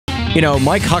You know,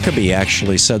 Mike Huckabee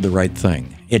actually said the right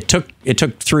thing. It took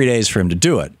 3 days for him to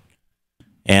do it.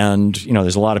 And, you know,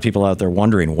 there's a lot of people out there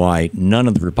wondering why none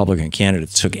of the Republican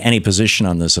candidates took any position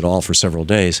on this at all for several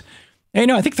days. And, you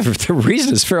know, I think the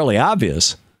reason is fairly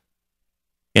obvious.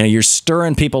 You know, you're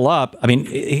stirring people up. I mean,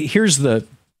 here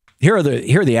are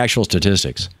the actual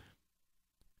statistics.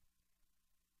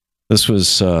 This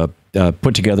was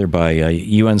put together by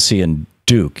UNC and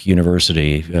Duke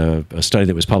University, a study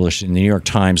that was published in the New York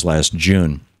Times last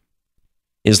June.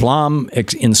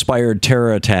 Islam-inspired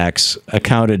terror attacks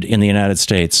accounted in the United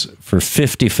States for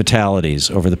 50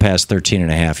 fatalities over the past 13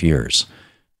 and a half years.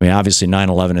 I mean, obviously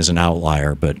 9/11 is an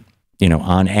outlier, but, you know,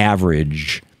 on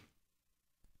average,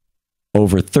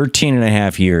 over 13 and a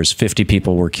half years, 50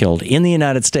 people were killed in the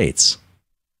United States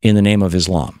in the name of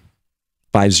Islam.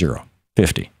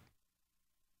 50.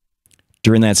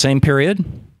 During that same period,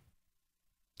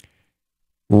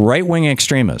 right-wing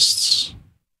extremists,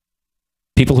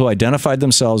 people who identified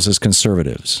themselves as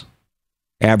conservatives,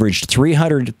 averaged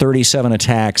 337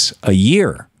 attacks a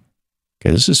year.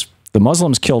 Okay, this is the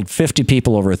Muslims killed 50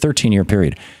 people over a 13-year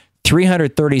period.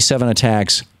 337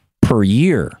 attacks per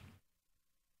year,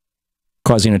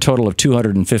 causing a total of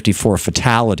 254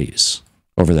 fatalities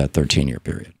over that 13-year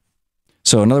period.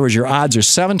 So, in other words, your odds are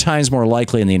 7 times more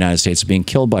likely in the United States of being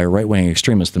killed by a right-wing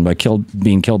extremist than by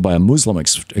being killed by a Muslim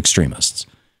extremist.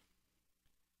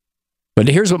 But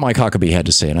here's what Mike Huckabee had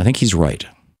to say, and I think he's right.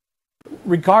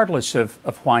 Regardless of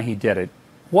why he did it,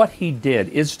 what he did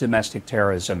is domestic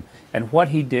terrorism, and what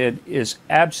he did is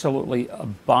absolutely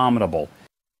abominable.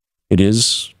 It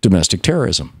is domestic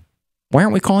terrorism. Why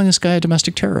aren't we calling this guy a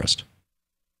domestic terrorist?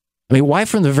 I mean, why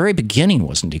from the very beginning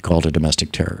wasn't he called a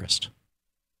domestic terrorist?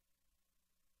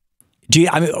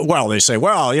 Well, they say,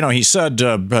 well, you know, he said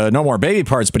no more baby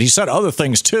parts, but he said other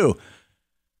things too.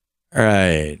 All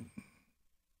right.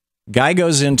 Guy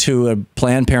goes into a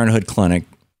Planned Parenthood clinic,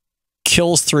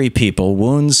 kills 3 people,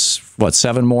 wounds,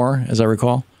 7 more, as I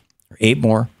recall? Or 8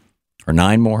 more? Or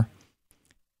 9 more?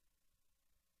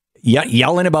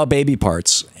 Yelling about baby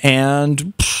parts.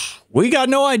 And we got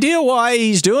no idea why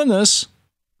he's doing this.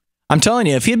 I'm telling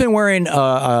you, if he'd been wearing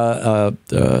a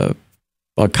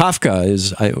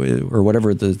Kafka, or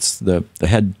whatever the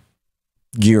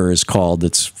headgear is called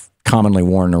that's commonly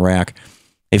worn in Iraq,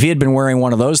 if he had been wearing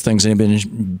one of those things and had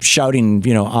been shouting,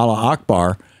 you know, Allah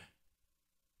Akbar,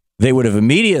 they would have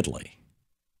immediately,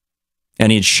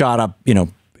 and he'd shot up, you know,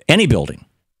 any building,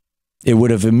 it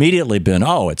would have immediately been,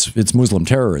 oh, it's Muslim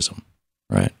terrorism,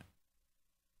 right?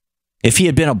 If he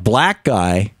had been a black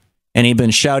guy and he'd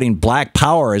been shouting black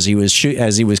power as he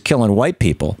was killing white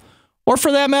people, or for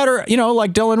that matter, you know,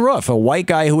 like Dylan Roof, a white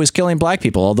guy who was killing black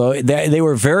people, although they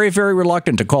were very, very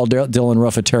reluctant to call Dylan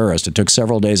Roof a terrorist. It took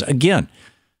several days, again,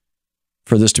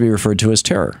 for this to be referred to as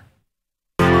terror.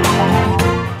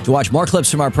 To watch more clips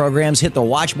from our programs, hit the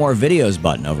Watch More Videos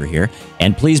button over here.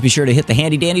 And please be sure to hit the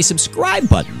handy-dandy subscribe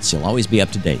button so you'll always be up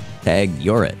to date. Tag,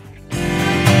 you're it.